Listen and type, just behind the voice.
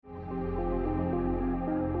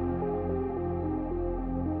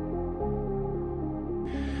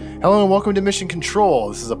Hello and welcome to Mission Control.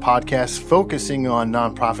 This is a podcast focusing on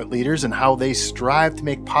nonprofit leaders and how they strive to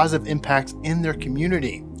make positive impacts in their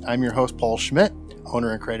community. I'm your host, Paul Schmidt,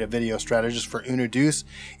 owner and creative video strategist for Unaduce,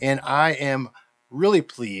 and I am really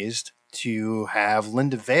pleased to have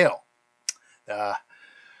Linda Vale. What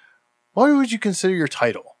would you consider your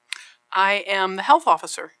title? I am the health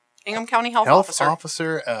officer, Ingham County Health Officer. Health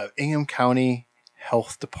Officer of Ingham County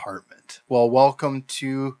Health Department. Well, welcome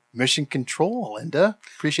to Mission Control, Linda.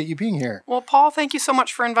 Appreciate you being here. Well, Paul, thank you so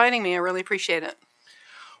much for inviting me. I really appreciate it.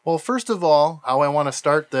 Well, first of all, how I want to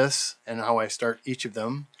start this and how I start each of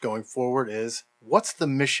them going forward is, what's the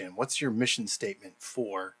mission? What's your mission statement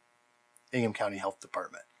for Ingham County Health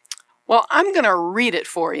Department? Well, I'm going to read it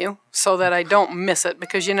for you so that I don't miss it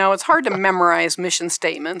because, it's hard to memorize mission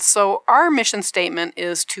statements. So our mission statement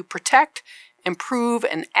is to protect, improve,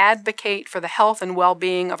 and advocate for the health and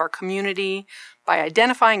well-being of our community by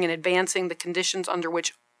identifying and advancing the conditions under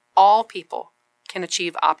which all people can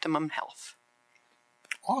achieve optimum health.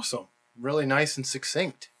 Awesome. Really nice and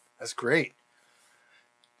succinct. That's great.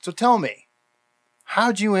 So tell me,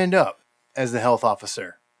 how'd you end up as the health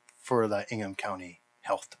officer for the Ingham County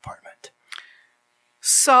Health Department?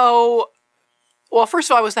 So, well, first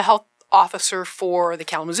of all, I was the health officer for the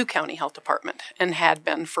Kalamazoo County Health Department and had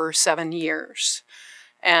been for 7 years.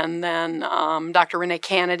 And then Dr. Renee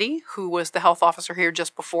Kennedy, who was the health officer here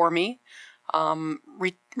just before me,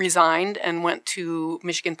 resigned and went to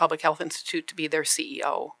Michigan Public Health Institute to be their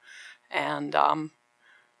CEO. And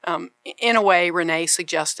in a way, Renee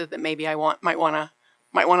suggested that maybe I might want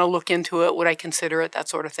to look into it. Would I consider it? That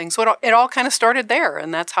sort of thing. So it all kind of started there,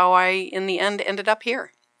 and that's how I, in the end, ended up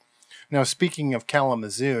here. Now, speaking of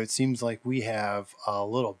Kalamazoo, it seems like we have a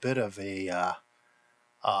little bit of a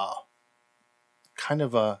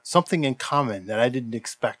something in common that I didn't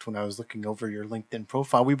expect when I was looking over your LinkedIn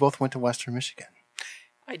profile. We both went to Western Michigan.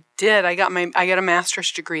 I did. I got a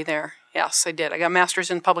master's degree there. Yes, I did. I got a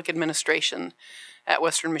master's in public administration at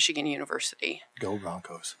Western Michigan University. Go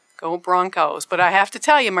Broncos. Go Broncos. But I have to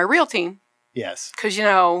tell you, my real team. Yes. Because,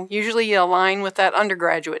 usually you align with that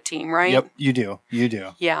undergraduate team, right? Yep, you do. You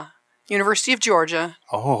do. Yeah. University of Georgia.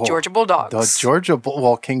 Oh. Georgia Bulldogs. The Georgia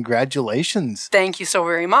Well, congratulations. Thank you so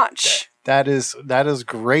very much. That is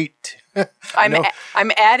great.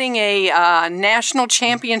 I'm adding a national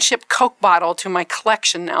championship Coke bottle to my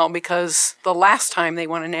collection now because the last time they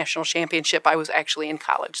won a national championship, I was actually in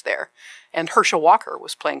college there. And Herschel Walker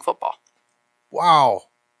was playing football. Wow.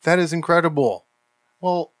 That is incredible.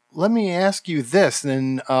 Well, let me ask you this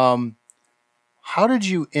then.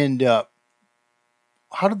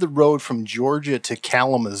 How did the road from Georgia to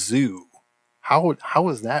Kalamazoo, how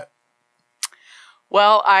was that?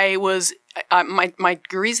 Well, I was, my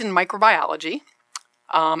degree's in microbiology,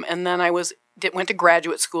 and then I went to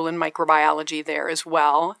graduate school in microbiology there as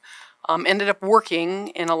well. Ended up working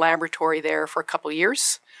in a laboratory there for a couple of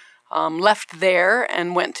years. Left there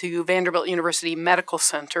and went to Vanderbilt University Medical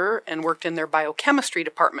Center and worked in their biochemistry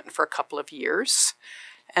department for a couple of years.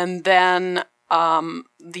 And then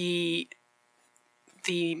the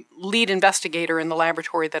lead investigator in the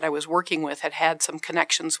laboratory that I was working with had some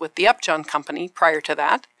connections with the Upjohn Company prior to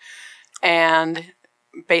that. And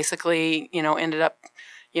basically, ended up,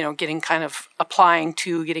 getting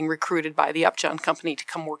getting recruited by the Upjohn Company to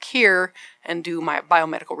come work here and do my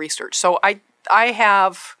biomedical research. So I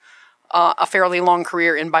have a fairly long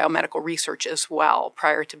career in biomedical research as well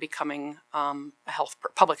prior to becoming a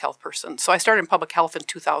public health person. So I started in public health in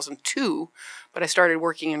 2002, but I started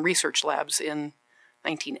working in research labs in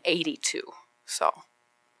 1982. So.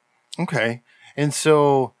 Okay. And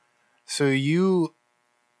so you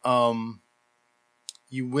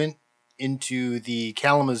went into the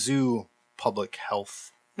Kalamazoo public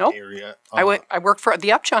health area. I worked for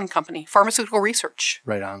the Upjohn Company, pharmaceutical research.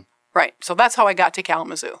 Right on. Right. So that's how I got to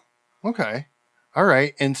Kalamazoo. Okay. All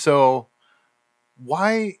right. And so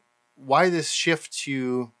why this shift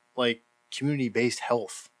to community-based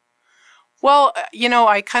health? Well,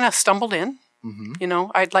 I kind of stumbled in.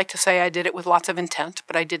 Mm-hmm. I'd like to say I did it with lots of intent,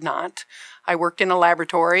 but I did not. I worked in a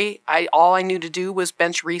laboratory. All I knew to do was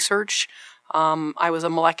bench research. I was a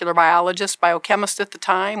molecular biologist, biochemist at the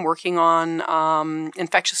time, working on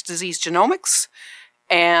infectious disease genomics.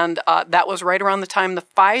 And that was right around the time the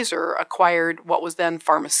Pfizer acquired what was then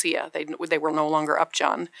Pharmacia. They were no longer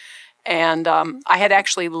Upjohn. And I had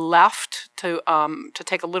actually left to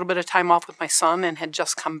take a little bit of time off with my son and had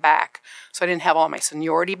just come back. So I didn't have all my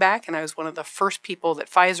seniority back, and I was one of the first people that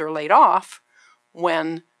Pfizer laid off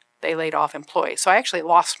when they laid off employees. So I actually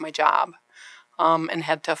lost my job and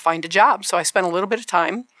had to find a job. So I spent a little bit of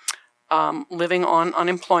time living on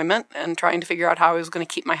unemployment and trying to figure out how I was going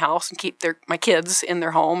to keep my house and keep my kids in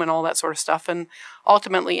their home and all that sort of stuff. And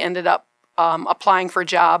ultimately ended up applying for a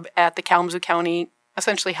job at the Kalamazoo County,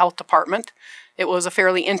 essentially health department. It was a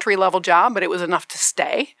fairly entry-level job, but it was enough to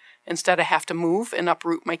stay instead of have to move and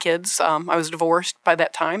uproot my kids. I was divorced by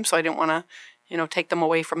that time, so I didn't want to, take them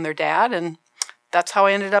away from their dad. And that's how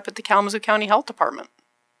I ended up at the Kalamazoo County Health Department.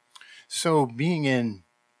 So being in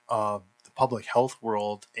the public health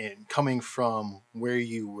world and coming from where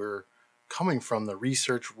you were coming from, the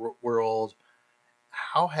research world,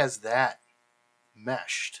 how has that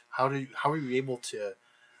meshed? How were you able to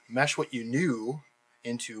mesh what you knew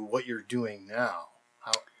into what you're doing now?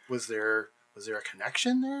 How was there a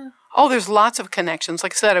connection there? Oh, there's lots of connections.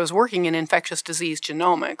 Like I said, I was working in infectious disease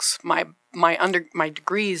genomics. My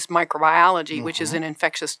degree is microbiology, which is in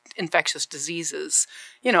infectious diseases.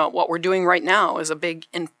 What we're doing right now is a big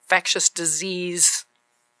infectious disease,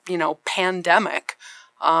 pandemic.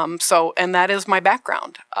 And that is my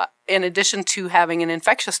background. In addition to having an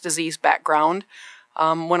infectious disease background,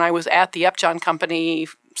 when I was at the Upjohn Company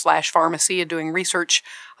 /pharmacy doing research,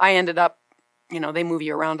 I ended up, they move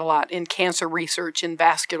you around a lot, in cancer research, in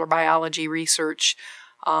vascular biology research,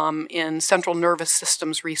 in central nervous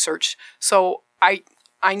systems research. So I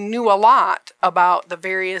knew a lot about the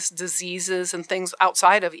various diseases and things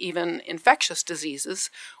outside of even infectious diseases,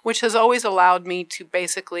 which has always allowed me to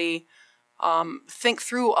basically think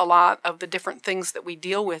through a lot of the different things that we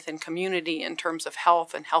deal with in community in terms of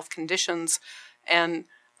health and health conditions, and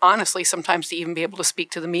honestly, sometimes to even be able to speak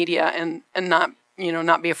to the media and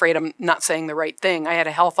not be afraid of not saying the right thing. I had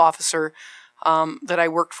a health officer that I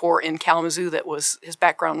worked for in Kalamazoo his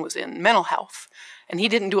background was in mental health. And he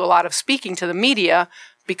didn't do a lot of speaking to the media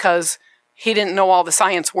because he didn't know all the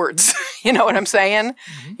science words. You know what I'm saying?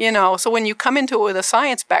 Mm-hmm. So when you come into it with a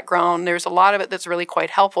science background, there's a lot of it that's really quite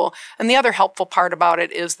helpful. And the other helpful part about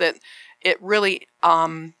it is that it really,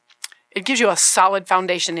 it gives you a solid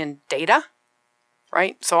foundation in data.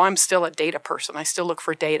 Right? So I'm still a data person. I still look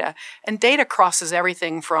for data. And data crosses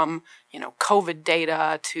everything from, COVID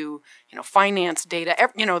data to, finance data.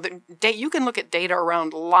 You can look at data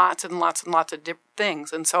around lots and lots and lots of different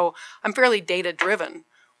things. And so I'm fairly data driven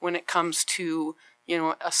when it comes to,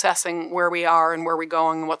 assessing where we are and where we're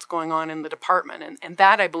going and what's going on in the department. And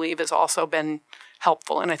that, I believe, has also been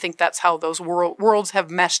helpful. And I think that's how those worlds have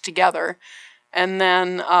meshed together. And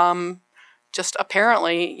then, just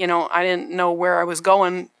apparently, I didn't know where I was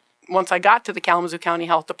going once I got to the Kalamazoo County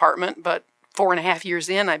Health Department, but 4.5 years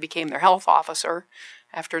in, I became their health officer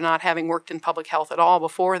after not having worked in public health at all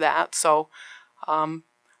before that. So I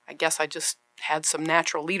guess I just had some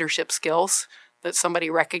natural leadership skills that somebody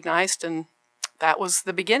recognized, and that was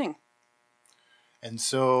the beginning. And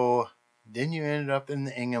so then you ended up in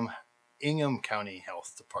the Ingham County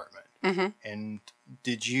Health Department. Mm-hmm. And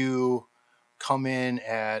did you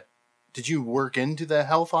work into the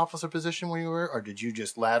health officer position where you were, or did you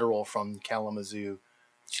just lateral from Kalamazoo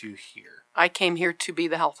to here? I came here to be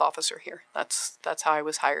the health officer here. That's how I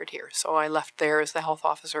was hired here. So I left there as the health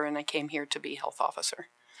officer, and I came here to be health officer.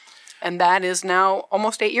 And that is now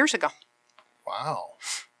almost 8 years ago. Wow.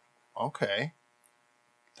 Okay.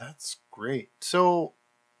 That's great. So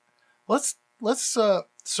let's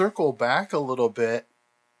circle back a little bit.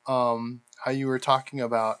 How you were talking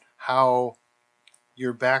about how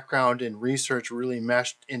your background in research really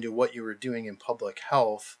meshed into what you were doing in public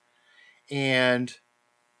health. And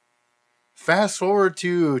fast forward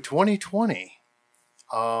to 2020.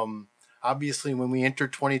 Obviously, when we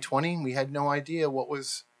entered 2020, we had no idea what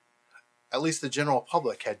was, at least the general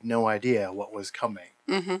public had no idea what was coming.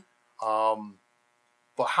 Mm-hmm.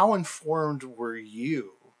 But how informed were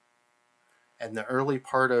you in the early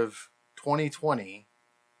part of 2020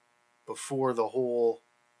 before the whole,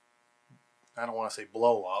 I don't want to say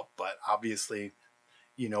blow up, but obviously,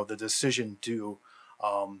 the decision to,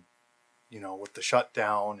 with the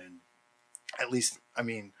shutdown and at least,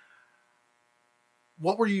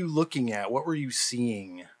 what were you looking at? What were you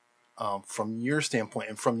seeing from your standpoint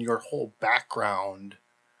and from your whole background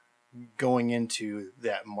going into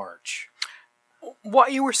that March?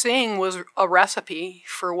 What you were seeing was a recipe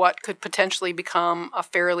for what could potentially become a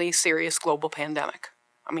fairly serious global pandemic.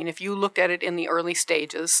 If you looked at it in the early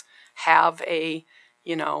stages, have a,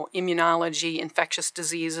 immunology, infectious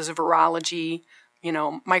diseases, virology,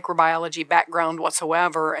 microbiology background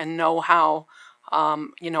whatsoever, and know how,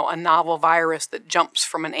 a novel virus that jumps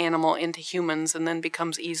from an animal into humans and then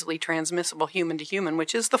becomes easily transmissible human to human,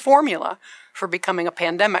 which is the formula for becoming a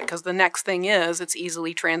pandemic, because the next thing is it's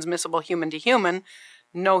easily transmissible human to human.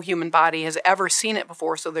 no human body has ever seen it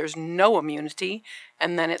before, so there's no immunity,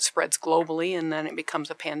 and then it spreads globally, and then it becomes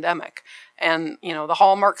a pandemic. And, the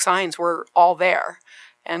hallmark signs were all there.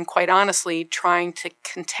 And quite honestly, trying to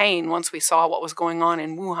contain, once we saw what was going on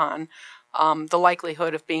in Wuhan, the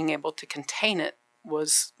likelihood of being able to contain it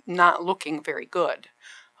was not looking very good.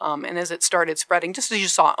 And as it started spreading, just as you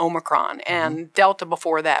saw Omicron and Delta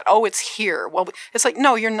before that, it's here. Well, it's like,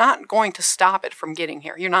 no, you're not going to stop it from getting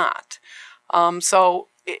here. You're not. So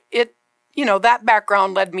that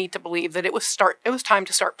background led me to believe that it was time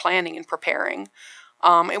to start planning and preparing.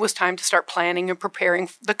 It was time to start planning and preparing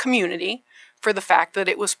the community for the fact that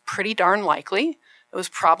it was pretty darn likely. It was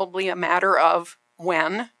probably a matter of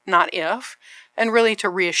when, not if, and really to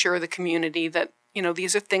reassure the community that,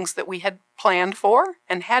 these are things that we had planned for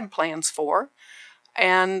and had plans for,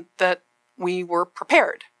 and that we were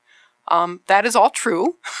prepared. That is all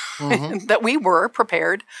true, that we were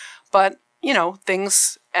prepared, but,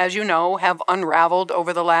 things, as you know, have unraveled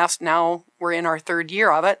over the last, now we're in our third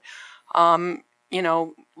year of it,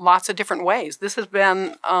 lots of different ways. This has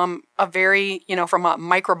been a very, from a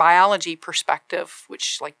microbiology perspective,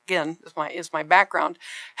 which, like, again, is my background,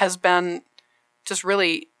 has been just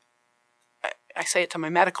really, I say it to my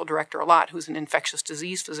medical director a lot, who's an infectious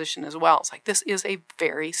disease physician as well. It's like, this is a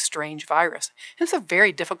very strange virus. And it's a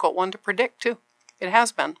very difficult one to predict, too. It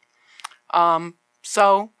has been.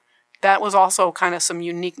 So that was also kind of some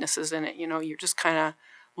uniquenesses in it. You're just kind of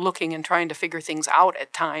looking and trying to figure things out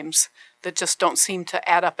at times that just don't seem to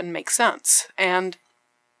add up and make sense. And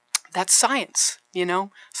that's science,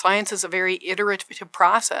 Science is a very iterative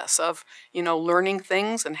process of, learning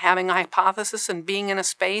things and having a hypothesis and being in a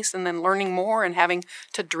space and then learning more and having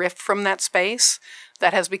to drift from that space.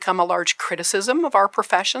 That has become a large criticism of our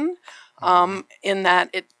profession, in that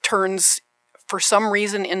it turns, for some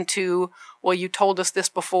reason, into, well, you told us this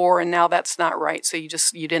before and now that's not right, so you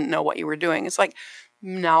didn't know what you were doing. It's like,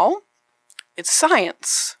 no, it's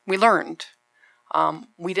science. We learned.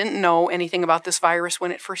 We didn't know anything about this virus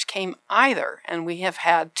when it first came either, and we have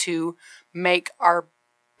had to make our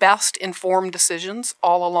best informed decisions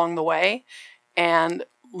all along the way and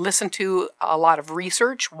listen to a lot of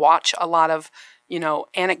research, watch a lot of,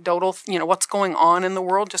 anecdotal, what's going on in the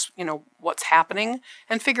world, just, what's happening,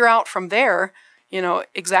 and figure out from there,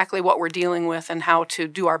 exactly what we're dealing with and how to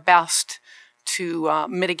do our best to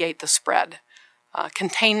mitigate the spread.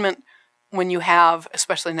 Containment, when you have,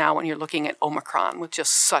 especially now when you're looking at Omicron with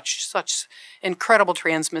just such incredible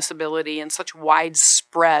transmissibility and such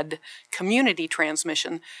widespread community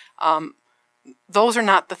transmission, those are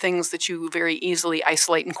not the things that you very easily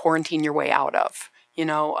isolate and quarantine your way out of.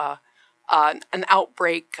 An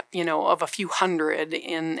outbreak, of a few hundred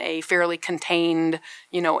in a fairly contained,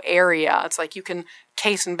 area. It's like you can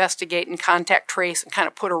case investigate and contact trace and kind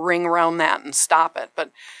of put a ring around that and stop it.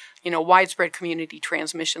 But widespread community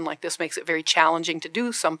transmission like this makes it very challenging to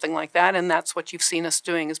do something like that, and that's what you've seen us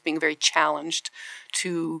doing, is being very challenged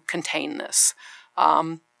to contain this.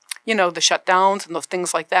 The shutdowns and those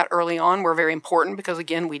things like that early on were very important because,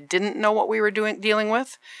 again, we didn't know what we were dealing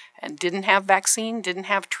with, and didn't have vaccine, didn't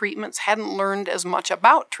have treatments, hadn't learned as much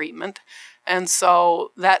about treatment, and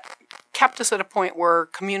so that kept us at a point where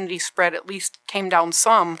community spread at least came down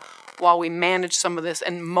some, while we managed some of this,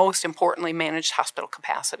 and most importantly, managed hospital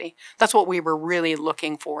capacity. That's what we were really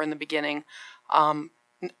looking for in the beginning.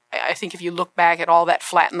 I think if you look back at all that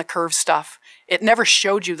flatten the curve stuff, it never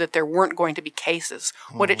showed you that there weren't going to be cases.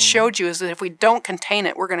 What it showed you is that if we don't contain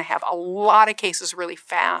it, we're going to have a lot of cases really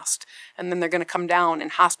fast, and then they're going to come down,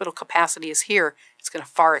 and hospital capacity is here. It's going to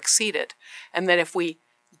far exceed it. And that if we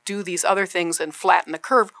do these other things and flatten the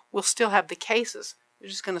curve, we'll still have the cases. They're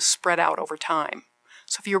just going to spread out over time.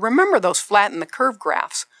 So if you remember those flatten the curve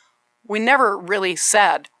graphs, we never really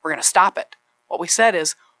said we're going to stop it. What we said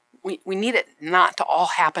is we need it not to all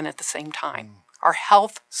happen at the same time. Our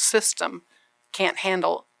health system can't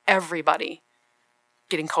handle everybody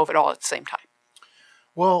getting COVID all at the same time.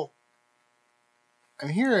 Well, I'm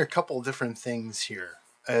hearing a couple of different things here.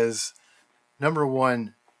 As number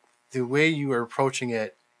one, the way you are approaching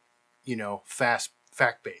it,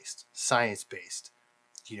 fact-based, science-based.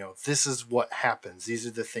 This is what happens. These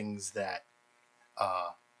are the things that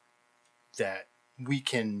that we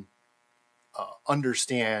can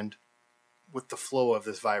understand with the flow of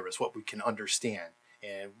this virus, what we can understand.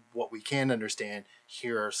 And what we can understand,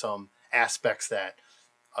 here are some aspects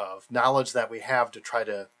of knowledge that we have to try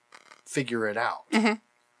to figure it out. Mm-hmm.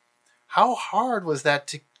 How hard was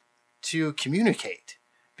that to communicate?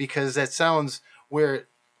 Because that sounds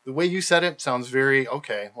the way you said it sounds very,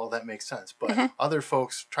 okay, well, that makes sense. But other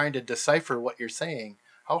folks trying to decipher what you're saying,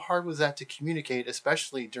 how hard was that to communicate,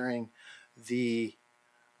 especially during the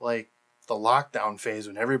like the lockdown phase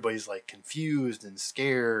when everybody's like confused and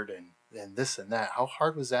scared and this and that. How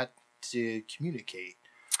hard was that to communicate?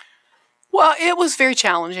 Well, it was very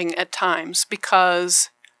challenging at times because,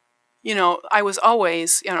 I was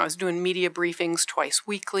always, I was doing media briefings twice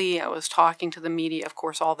weekly. I was talking to the media, of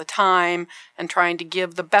course, all the time and trying to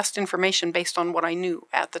give the best information based on what I knew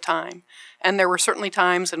at the time. And there were certainly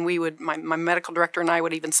times, and my medical director and I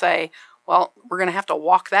would even say, well, we're going to have to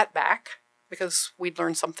walk that back because we'd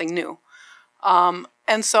learned something new.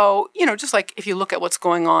 And so, just like if you look at what's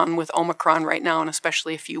going on with Omicron right now, and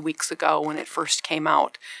especially a few weeks ago when it first came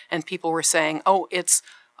out, and people were saying, oh, it's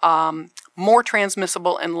more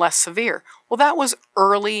transmissible and less severe. Well, that was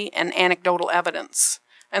early and anecdotal evidence.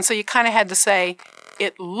 And so you kind of had to say,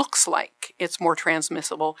 it looks like it's more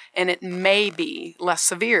transmissible and it may be less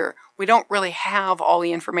severe. We don't really have all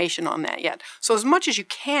the information on that yet. So as much as you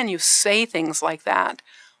can, you say things like that.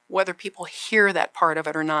 Whether people hear that part of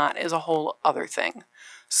it or not is a whole other thing.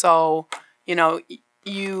 So,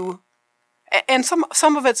 and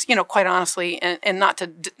some of it's, quite honestly, and not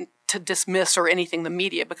to dismiss or anything the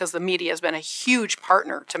media, because the media has been a huge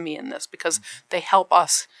partner to me in this because they help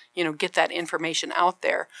us, get that information out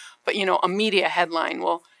there. But, a media headline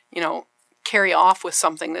will, carry off with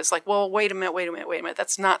something that's like, well, wait a minute.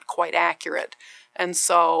 That's not quite accurate. And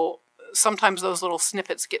so sometimes those little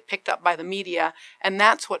snippets get picked up by the media, and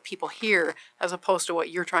that's what people hear as opposed to what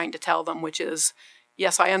you're trying to tell them, which is,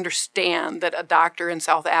 yes, I understand that a doctor in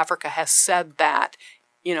South Africa has said that,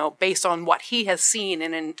 based on what he has seen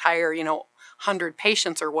in an entire, 100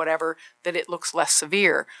 patients or whatever, that it looks less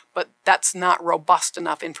severe. But that's not robust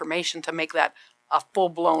enough information to make that a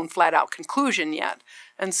full-blown, flat-out conclusion yet.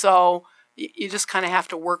 And so you just kind of have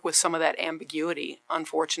to work with some of that ambiguity,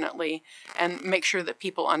 unfortunately, and make sure that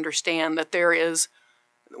people understand that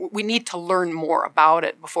we need to learn more about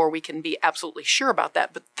it before we can be absolutely sure about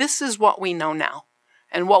that. But this is what we know now.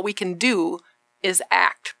 And what we can do is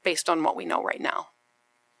act based on what we know right now.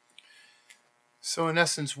 So in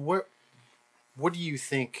essence, what do you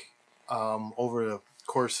think over the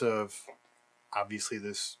course of obviously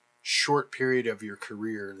this short period of your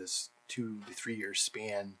career, this 2 to 3 year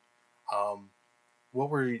span, what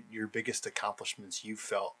were your biggest accomplishments you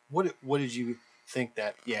felt? What did you think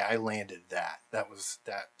that, yeah, I landed that. That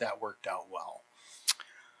worked out well?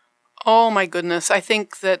 Oh my goodness. I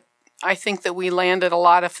think that we landed a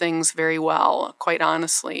lot of things very well, quite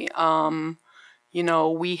honestly.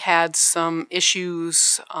 We had some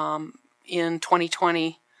issues in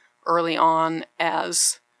 2020 early on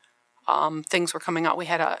as things were coming out. We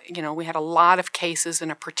had a lot of cases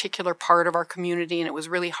in a particular part of our community, and it was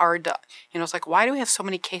really hard to, it's like, why do we have so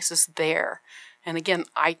many cases there? And again,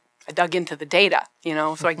 I dug into the data,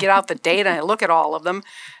 so I get out the data and I look at all of them,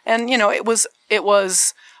 and it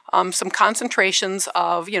was some concentrations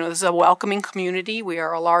of, this is a welcoming community. We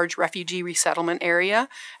are a large refugee resettlement area,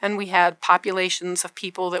 and we had populations of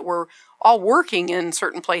people that were all working in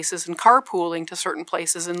certain places and carpooling to certain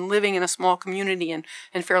places and living in a small community and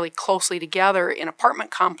fairly closely together in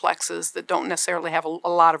apartment complexes that don't necessarily have a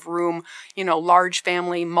lot of room, large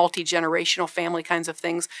family, multi-generational family kinds of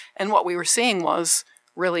things. And what we were seeing was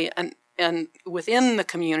really, and within the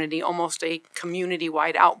community, almost a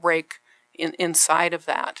community-wide outbreak inside of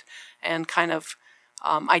that, and kind of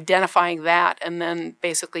identifying that and then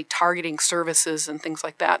basically targeting services and things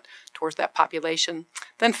like that towards that population.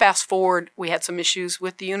 Then fast forward, we had some issues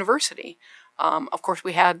with the university. Of course,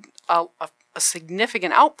 we had a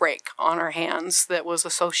significant outbreak on our hands that was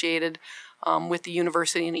associated with the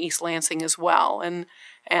university in East Lansing as well,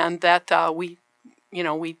 and that we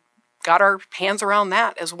got our hands around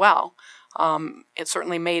that as well. It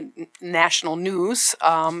certainly made national news,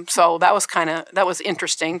 so that was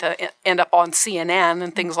interesting to end up on CNN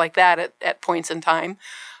and things like that at points in time.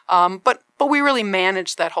 But we really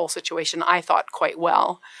managed that whole situation, I thought, quite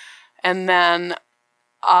well. And then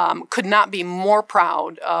could not be more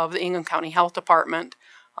proud of the Ingham County Health Department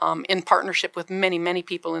in partnership with many, many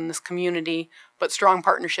people in this community, but strong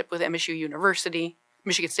partnership with MSU University,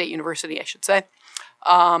 Michigan State University, I should say,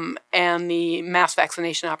 and the mass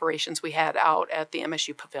vaccination operations we had out at the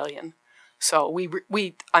MSU Pavilion. So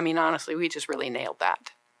honestly, we just really nailed that.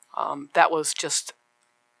 That was just,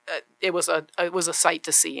 it was a sight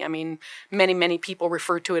to see. I mean, many, many people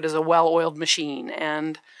refer to it as a well-oiled machine,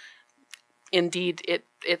 and indeed,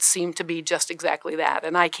 it seemed to be just exactly that.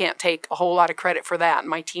 And I can't take a whole lot of credit for that.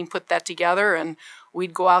 My team put that together, and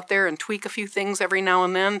we'd go out there and tweak a few things every now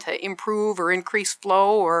and then to improve or increase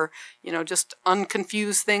flow or, just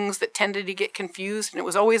unconfuse things that tended to get confused. And it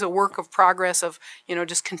was always a work of progress of,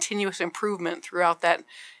 just continuous improvement throughout that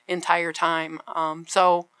entire time.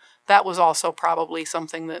 So that was also probably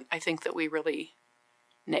something that I think that we really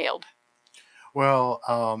nailed. Well,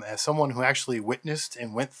 as someone who actually witnessed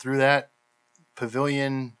and went through that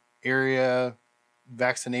pavilion area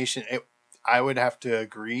vaccination, I would have to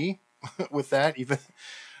agree with that. Even,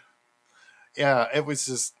 yeah, it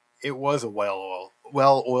was a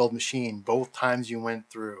well-oiled machine. Both times you went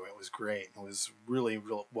through, it was great. It was really,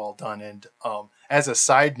 real well done. And as a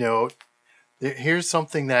side note, here's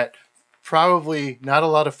something that probably not a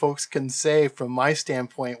lot of folks can say from my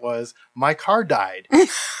standpoint was my car died.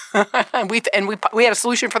 we had a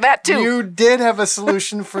solution for that too. You did have a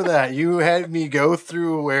solution for that. You had me go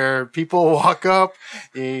through where people walk up.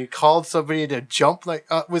 You called somebody to jump. Like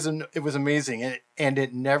it was amazing, and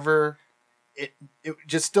it never. It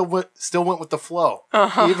just still went with the flow.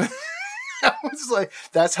 Even I was like,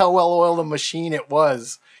 that's how well oiled a machine it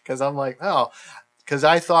was. Because I'm like, oh, because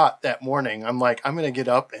I thought that morning, I'm like, I'm gonna get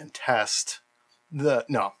up and test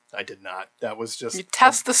no. I did not. That was just... You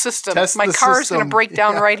test the system. My car is going to break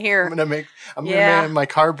down right here. I'm going to make my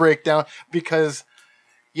car break down because,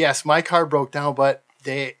 yes, my car broke down, but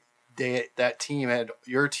your team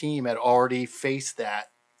had already faced that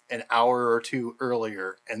an hour or two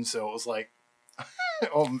earlier. And so it was like,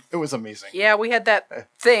 it was amazing. Yeah, we had that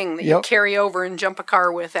thing that you carry over and jump a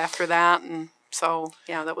car with after that. And so,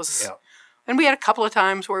 yeah, that was... Yep. And we had a couple of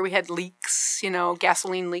times where we had leaks,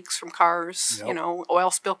 gasoline leaks from cars, oil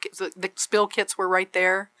spill kits. The spill kits were right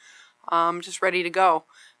there, just ready to go.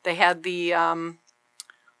 They had that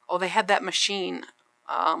machine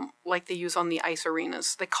like they use on the ice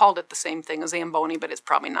arenas. They called it the same thing, a Zamboni, but it's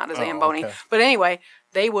probably not a Zamboni. Okay. But anyway,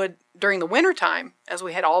 they would, during the wintertime, as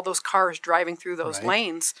we had all those cars driving through those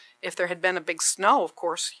lanes, if there had been a big snow, of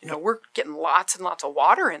course, we're getting lots and lots of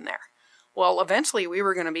water in there. Well, eventually we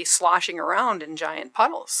were going to be sloshing around in giant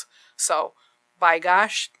puddles. So, by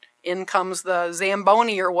gosh, in comes the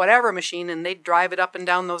Zamboni or whatever machine, and they'd drive it up and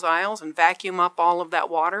down those aisles and vacuum up all of that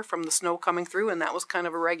water from the snow coming through, and that was kind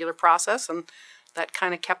of a regular process, and that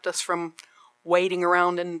kind of kept us from wading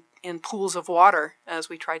around in pools of water as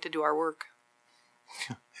we tried to do our work.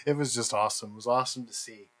 It was just awesome. It was awesome to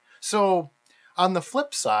see. So, on the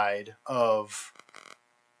flip side of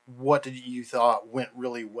what did you thought went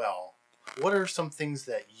really well, what are some things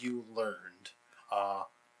that you learned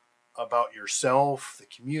about yourself, the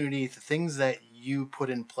community, the things that you put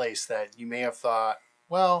in place that you may have thought,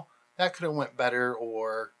 well, that could have went better,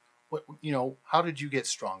 or what? How did you get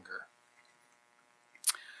stronger?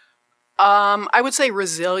 I would say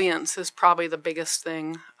resilience is probably the biggest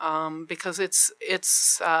thing because it's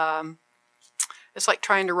like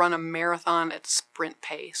trying to run a marathon at sprint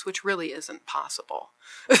pace, which really isn't possible.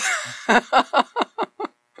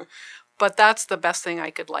 But that's the best thing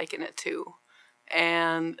I could liken it to.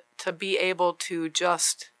 And to be able to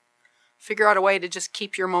just figure out a way to just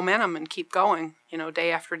keep your momentum and keep going,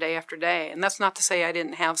 day after day after day. And that's not to say I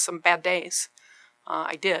didn't have some bad days.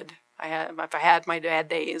 I did. I've had my bad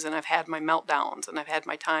days, and I've had my meltdowns, and I've had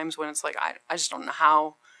my times when it's like, I just don't know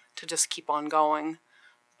how to just keep on going.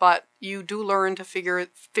 But you do learn to figure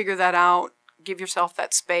that out, give yourself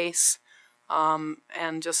that space,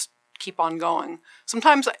 and just keep on going.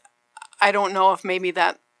 Sometimes I don't know if maybe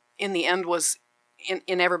that in the end was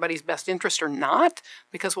in everybody's best interest or not,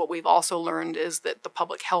 because what we've also learned is that the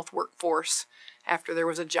public health workforce, after there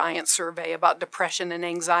was a giant survey about depression and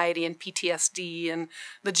anxiety and PTSD, and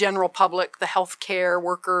the general public, the healthcare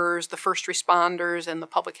workers, the first responders, and the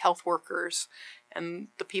public health workers, and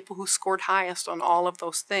the people who scored highest on all of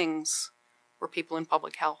those things were people in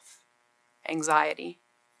public health, anxiety,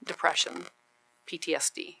 depression,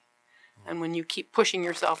 PTSD. And when you keep pushing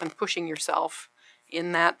yourself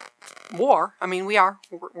in that war, I mean, we're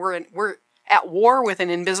at war with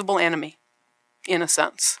an invisible enemy, in a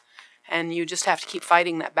sense. And you just have to keep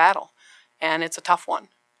fighting that battle. And it's a tough one.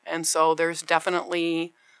 And so there's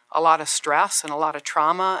definitely a lot of stress and a lot of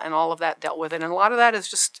trauma and all of that dealt with it. And a lot of that is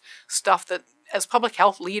just stuff that as public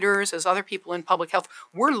health leaders, as other people in public health,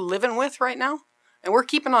 we're living with right now. And we're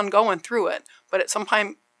keeping on going through it. But at some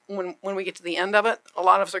time, when we get to the end of it, a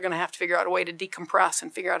lot of us are going to have to figure out a way to decompress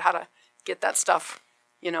and figure out how to get that stuff,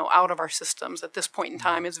 out of our systems. At this point in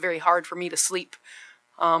time, it's very hard for me to sleep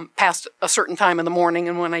past a certain time in the morning.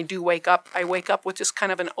 And when I do wake up, I wake up with just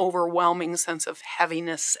kind of an overwhelming sense of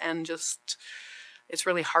heaviness, and just, it's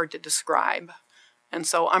really hard to describe. And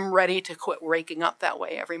so I'm ready to quit waking up that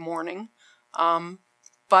way every morning.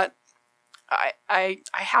 But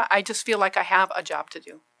I just feel like I have a job to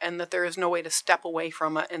do, and that there is no way to step away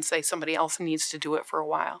from it and say somebody else needs to do it for a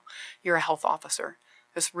while. You're a health officer.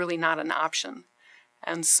 It's really not an option.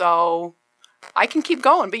 And so I can keep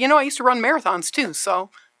going. But I used to run marathons too. So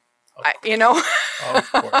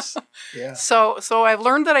Of course. Yeah. So I've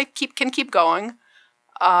learned that I can keep going.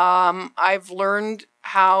 I've learned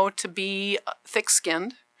how to be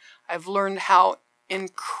thick-skinned. I've learned how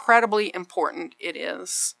incredibly important it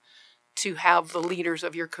is to have the leaders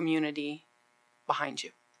of your community behind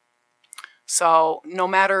you. So no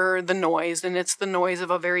matter the noise, and it's the noise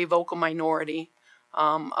of a very vocal minority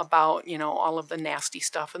about, all of the nasty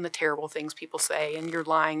stuff and the terrible things people say, and you're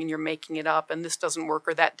lying and you're making it up, and this doesn't work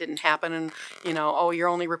or that didn't happen, and, you're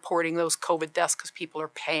only reporting those COVID deaths because people are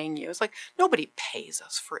paying you. It's like, nobody pays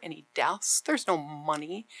us for any deaths. There's no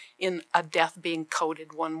money in a death being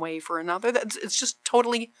coded one way for another. It's just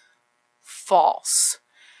totally false.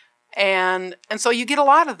 And so you get a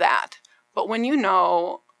lot of that. But when you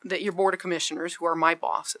know that your board of commissioners, who are my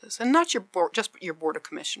bosses, and not just your board of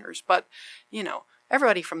commissioners, but,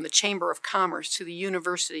 everybody from the Chamber of Commerce to the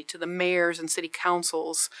university to the mayors and city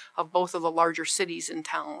councils of both of the larger cities in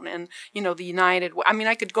town, and, the United,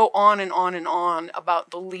 I could go on and on and on about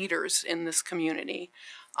the leaders in this community,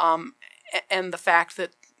 and the fact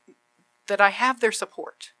that I have their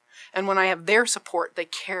support. And when I have their support, they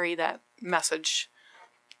carry that message,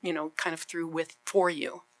 kind of through for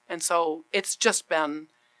you. And so it's just been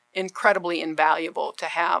incredibly invaluable to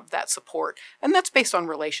have that support. And that's based on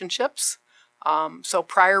relationships. So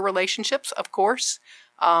prior relationships, of course,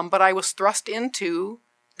 but I was thrust into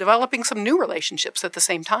developing some new relationships at the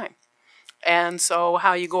same time. And so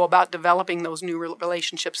how you go about developing those new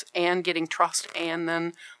relationships and getting trust and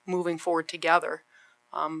then moving forward together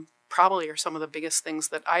probably are some of the biggest things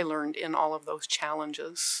that I learned in all of those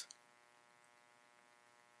challenges.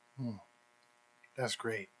 That's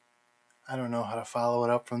great. I don't know how to follow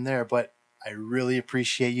it up from there, but I really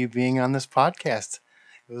appreciate you being on this podcast.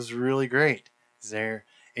 It was really great. Is there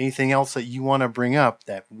anything else that you want to bring up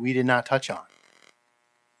that we did not touch on?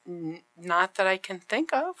 Not that I can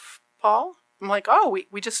think of, Paul. I'm like,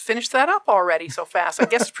 we just finished that up already so fast. I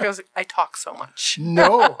guess it's because I talk so much.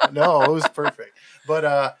 No, it was perfect.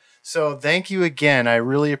 But so thank you again. I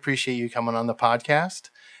really appreciate you coming on the podcast.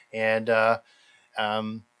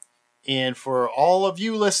 And for all of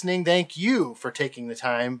you listening, thank you for taking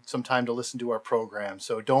some time to listen to our program.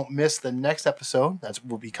 So don't miss the next episode. That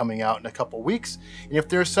will be coming out in a couple weeks. And if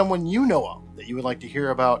there's someone you know of that you would like to hear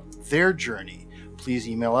about their journey, please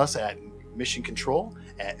email us at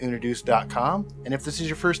missioncontrol@unaduce.com. And if this is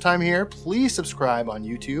your first time here, please subscribe on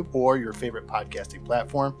YouTube or your favorite podcasting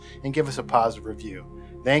platform and give us a positive review.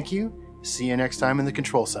 Thank you. See you next time in the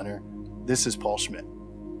Control Center. This is Paul Schmidt.